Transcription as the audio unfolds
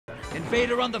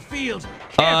Invader on the field.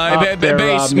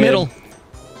 Base, middle.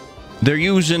 They're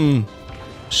using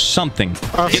something.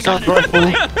 Scout rifle.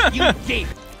 You deep.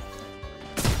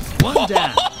 One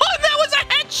down. That was a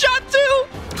headshot too.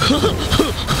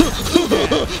 You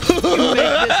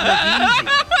make this look easy.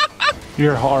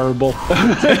 You're horrible.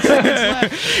 10 seconds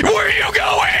left. Where are you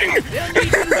going? They'll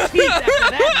need new teeth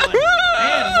after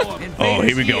that one. And more. Oh,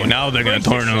 here we go. Invaders Now they're gonna Brace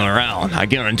turn them yourself. around. I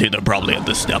guarantee they're probably at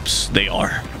the steps. They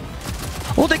are.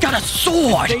 Oh, they got a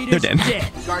sword. They're Invaders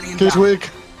dead. Guardian He's down. weak.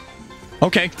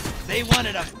 Okay. They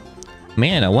wanted a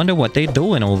Man, I wonder what they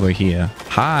doing over here.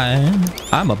 Hi,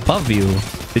 I'm above you.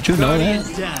 Did you know that?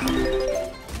 Guardians down.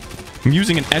 I'm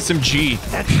using an SMG.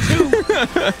 That's two.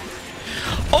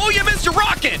 Oh, you missed your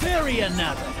rocket! Bury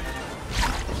another.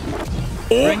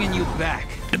 Oh. Bringing you back.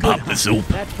 Pop the soup.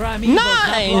 That primeval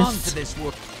Nice. don't belong to this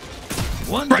world.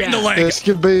 One Right in the down. leg.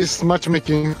 Skill-based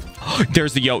matchmaking.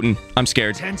 There's the Jotun. I'm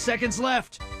scared. 10 seconds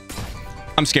left.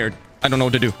 I'm scared. I don't know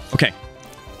what to do. Okay.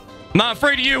 Not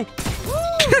afraid of you.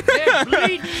 They're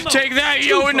bleeding. Take that, 2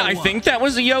 Jotun. for I 1. think that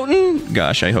was a Jotun.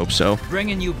 Gosh, I hope so.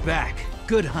 Bringing you back.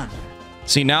 Good hunt.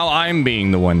 See, now I'm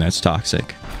being the one that's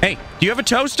toxic. Hey, do you have a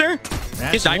toaster?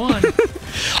 That's I- one.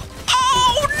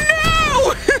 Oh,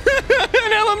 no!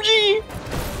 An LMG.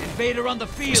 Invader on the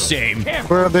field. Same.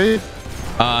 Careful. Where are they?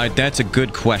 That's a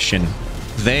good question.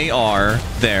 They are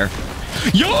there.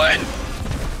 Jotun!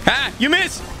 Ah, you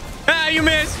miss! Ah, you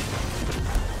miss!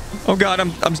 Oh god,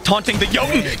 I'm taunting the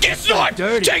Jotun! Get sniped!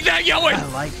 dirty. Take that, Jotun! I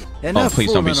like it. Oh, Enough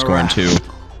please don't be fooling scoring around. too.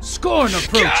 Scoring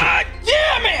approaching. God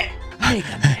damn it! Make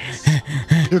a mess.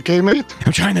 You okay, mate?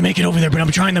 I'm trying to make it over there, but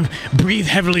I'm trying to breathe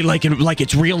heavily like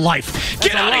it's real life.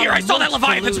 Get That's a out of lot here! I saw that moves to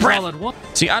Leviathan's lose all breath! at once.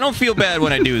 See, I don't feel bad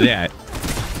when I do that.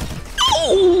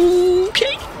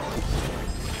 Okay.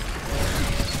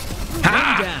 One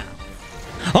Ah! down.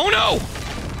 Oh no!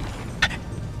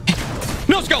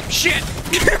 No scope! Shit!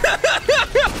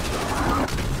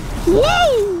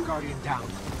 Whoa! Guardian down.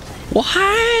 What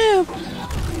happened?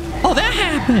 Oh, that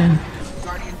happened.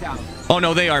 Guardian down. Oh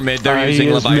no, they are mid. They're He using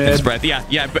is Leviathan's mid. breath.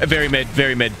 Yeah, very mid,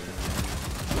 very mid.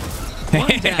 One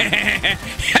down.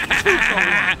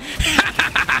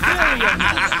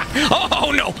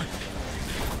 Oh no!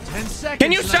 10 seconds.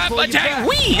 Can you and I stop pull you attacking?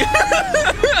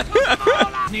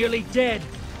 back. We! Nearly dead.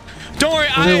 Don't worry,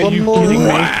 There's one more.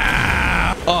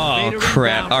 Wow! Oh Invader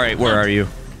crap! inbound. All right, where are you?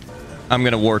 I'm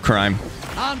gonna war crime.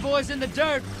 Envoys in the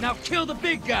dirt. Now kill the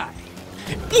big guy.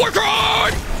 War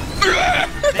crime!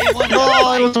 They want No,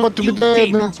 I was about to be you dead.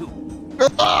 gave it to 'em.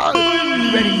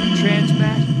 Ready for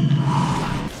transmat?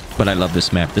 But I love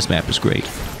this map. This map is great.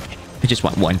 I just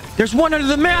want one. There's one under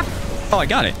the map. Oh, I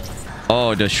got it.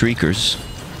 Oh, the shriekers.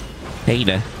 Hey,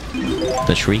 the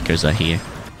shriekers are here.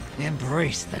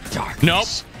 Embrace the darkness. Nope.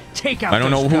 Take out I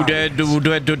don't know those who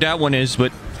guardians. that one is,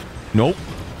 but nope.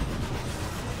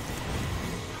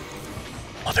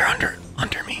 Oh, they're under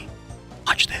me.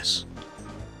 Watch this.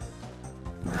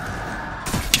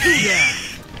 Yeah.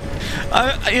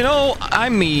 You know, I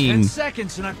 10 mean,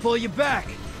 seconds and I pull you back.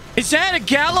 is that a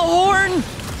Gallahorn?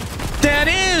 That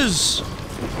is.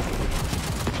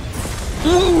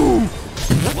 Woo!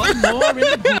 One more in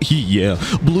the boot. Yeah,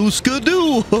 blue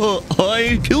skidoo.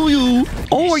 I kill you.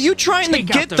 Oh, are you trying Take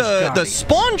to out get those the guardians.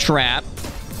 spawn trap?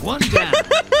 One down.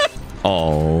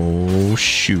 Oh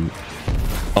shoot.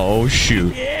 Oh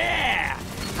shoot. Yeah.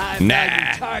 High Nah.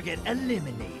 value target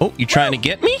eliminated. Oh, you trying to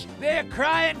get me? They're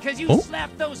crying because you Oh.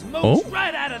 slapped those moats Oh.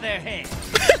 right out of their hands.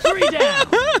 3 down.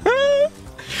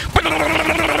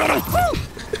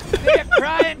 They're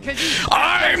crying because you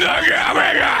slapped I'm the those moats right out of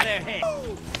Gambit. their hands.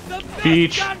 The best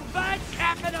Beach. gunfights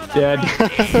happen on the Dead.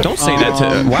 frontier. Don't say that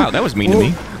to. Wow, that was mean to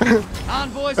me.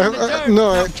 Envoys in the dirt.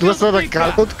 No, Now kill was that the a big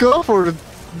guy. coward cuff or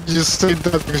just say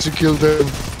that because you killed them?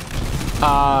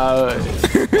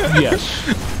 Yes.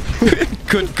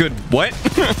 Good. What?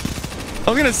 I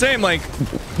was gonna say, I'm like,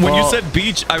 when you Well- said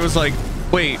beach, I was like,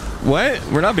 wait, what?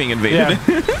 We're not being invaded.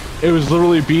 Yeah. It was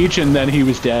literally beach, and then he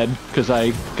was dead because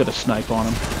I got a snipe on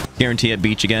him. Guarantee at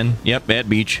beach again. Yep, at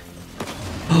beach.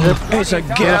 Yep. It's a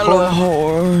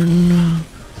Gallahorn.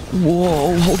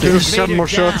 Whoa, hold Here's this. some more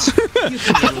down. shots. You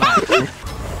can relax.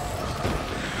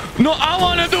 No, I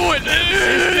want to do it.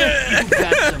 You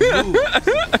got some moves.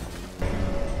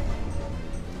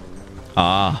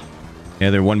 Ah. Yeah,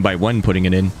 they're one by one putting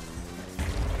it in.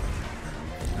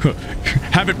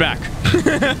 Have it back.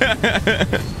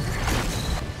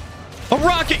 A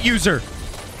rocket user.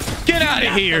 Get out of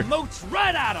Knocked here. the moats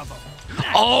right out of them.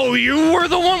 Oh, you were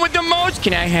the one with the most.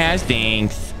 Can I has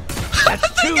things? That's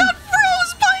They 2. got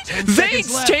froze by 10 seconds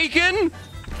Thanks left. taken.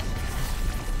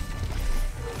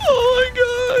 Oh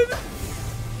my god.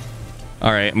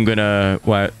 All right, I'm gonna.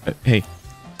 What? Hey.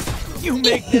 You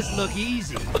make this look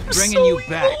easy. Bringing you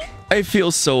back. I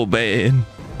feel so bad.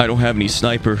 I don't have any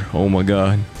sniper. Oh my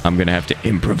god. I'm gonna have to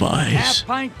improvise. Half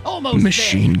pint, almost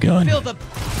Machine there. gun. Fill the...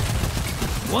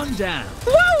 One down.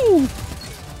 Woo!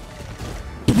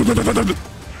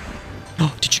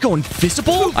 Did you go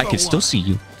invisible? I can still see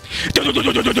you.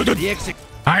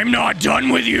 I'm not done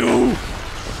with you.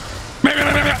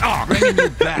 Bringing you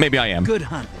back. Maybe I am. Good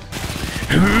hunt.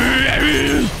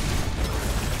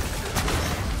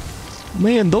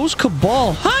 Man, those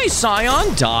Cabal. Hi,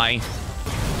 Scion. Die.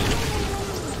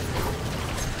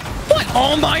 What?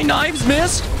 All my knives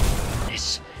missed?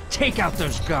 Take out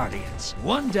those Guardians.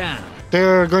 One down.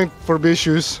 They're going for B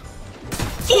shoes.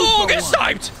 Oh, get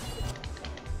sniped.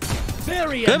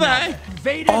 Bury Goodbye.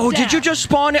 Oh, did you just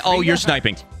spawn it? Oh, you're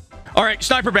sniping. All right,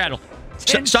 sniper battle.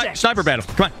 Sniper battle.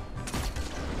 Come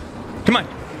on. Come on.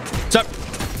 Stop.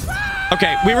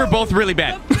 Okay, we were both really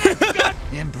bad.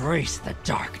 Embrace the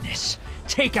darkness.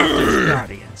 Take out those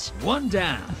Guardians. One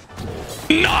down.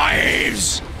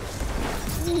 Knives.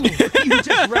 You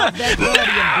just robbed that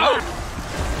Guardian.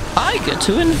 I get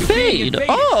to invade.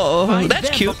 Oh, Find that's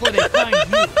them cute. before they find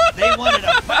you. They wanted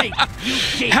a fight. You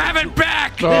gave Have it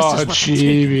back. Oh,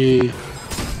 chibi.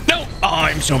 No. Oh,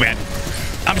 I'm so bad.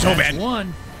 I'm so bad.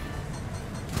 One.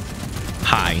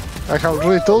 Hi. I have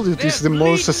already told you this is the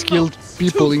most skilled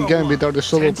people in Gambit are the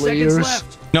solo 10 seconds players.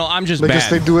 left. No, I'm just Because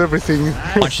they bad. do everything.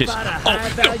 Watch this.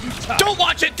 Oh, no. Don't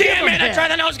watch it. Damn it. I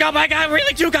tried the nose scope. I got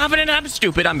really too confident. I'm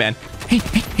stupid. I'm bad. Hey,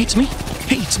 it's me.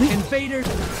 Hey, it's me. Invaders.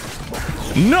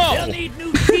 No. They'll need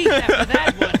new teeth after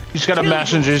that one. He's got a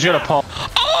messenger. He's got a Paul.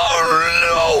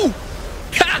 Oh, no.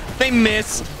 Ha, they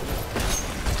missed.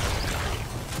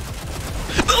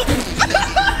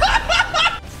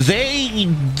 They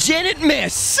didn't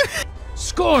miss.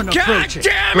 Scorn God approaching.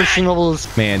 damn it. Questionable.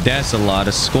 Man, that's a lot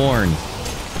of scorn.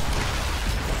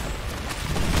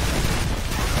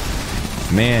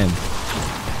 Man.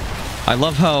 I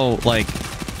love how, like,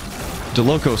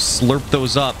 DeLoco slurped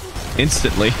those up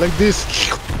instantly. Like this.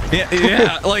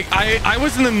 Yeah, like, I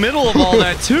was in the middle of all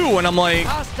that, too, and I'm like,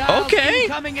 Hostiles okay.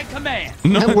 incoming at command.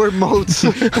 And we're modes.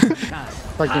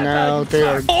 Like now they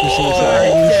are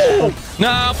Oh!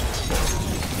 No.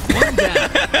 One down.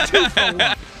 2 for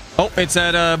 1. Oh, it's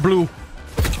at, blue.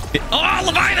 Oh,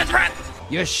 Leviathan's rat!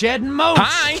 You're shedding most.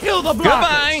 Hi. Kill the blockers.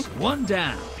 Goodbye. One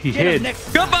down. He Get him hid.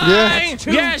 next Goodbye!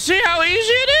 Yeah. Yeah, see how easy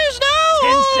it is now? 10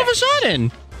 All of a seconds.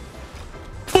 sudden.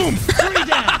 Boom! 3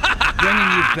 down.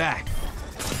 Bringing you back.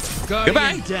 Guardian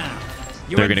Goodbye. down.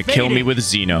 You're They're gonna kill me invading. with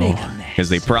Xeno, Make 'em because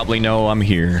they probably know I'm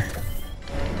here.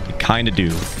 They kinda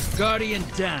do. Guardian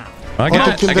down. I Okay,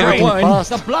 got kill them one. really fast.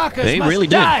 The blockers They must really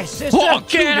die, did. sister. Oh, 2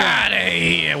 get down. out of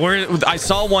here! I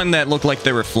saw one that looked like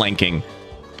they were flanking.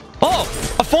 Oh,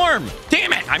 a farm!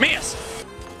 Damn it, I missed!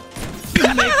 You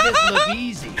make this look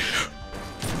easy.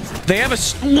 They have a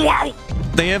wow.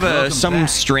 They have Welcome some back.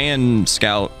 strand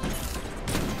scout. Oh,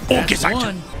 That's get sniped.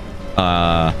 one.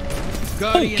 get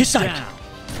Guardian sniped. down.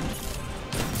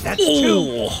 That's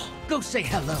 2. Oh, Go say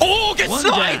hello. oh, get One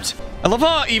sniped! down. I love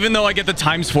how even though I get the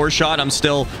 ×4 shot, I'm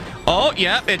still. Oh,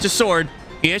 yeah, it's a sword.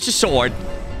 Yeah, it's a sword.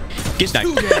 Get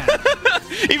 2 sniped. down.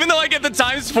 Even though I get the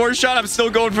 ×4 shot, I'm still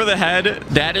going for the head.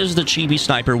 That is the chibi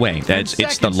sniper way. 10 It's the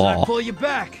seconds, and I law. pull you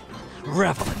back.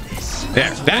 Revel in this. There,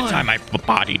 that One. time I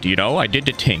bodied, you know? I did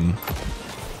the ting.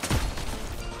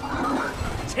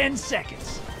 10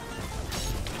 seconds.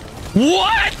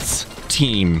 What?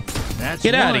 Team. That's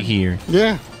Get out one. of here.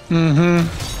 Yeah.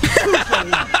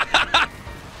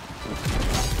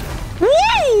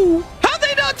 Woo! How'd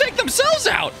they not take themselves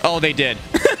out? Oh, they did.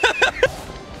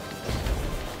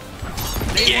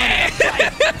 Yeah!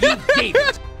 You gave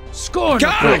it. Scorn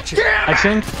God approaching. I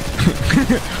think.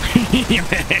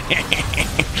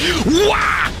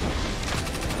 Wah!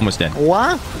 Almost dead.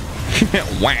 What?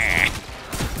 Wah!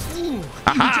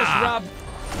 You just robbed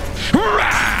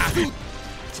Rah! 10 I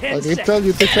seconds. did tell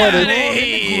you to cut it.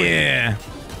 Yeah.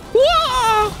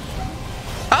 Whoa!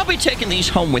 I'll be taking these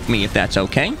home with me if that's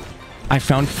okay. I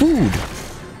found food.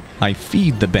 I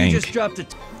feed the You bank. just dropped a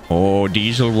Oh,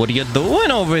 Diesel, what are you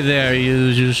doing over there?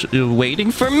 You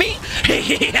waiting for me?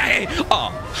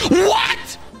 Oh,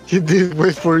 what? He did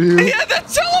wait for you. Yeah, the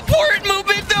teleport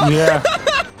movement, though. Yeah.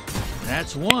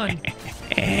 That's one.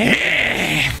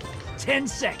 10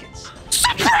 seconds.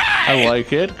 Surprise! I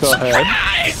like it. Go ahead.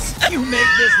 Surprise! You make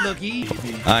this look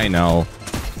easy. I know.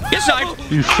 Yes,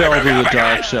 You fell to the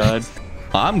dark side.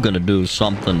 I'm gonna do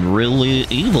something really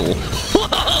evil.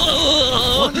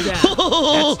 One down. That's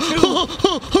 2.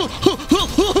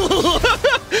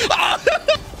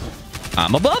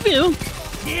 I'm above you.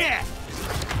 Yeah.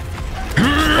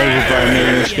 Over by me,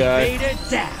 this guy. Invader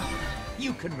down.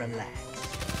 You can relax.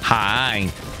 Hi.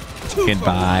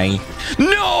 Goodbye.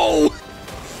 No!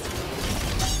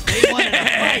 They wanted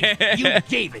a fight. You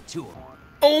gave it to them.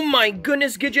 Oh my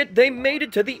goodness, Gidget, they made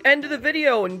it to the end of the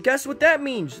video, and guess what that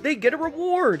means? They get a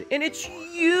reward, and it's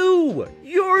you!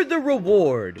 You're the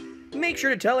reward! Make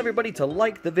sure to tell everybody to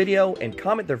like the video and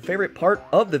comment their favorite part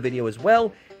of the video as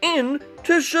well, and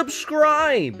to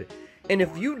subscribe! And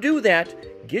if you do that,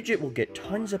 Gidget will get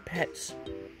tons of pets.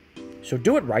 So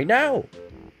do it right now!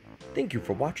 Thank you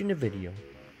for watching the video.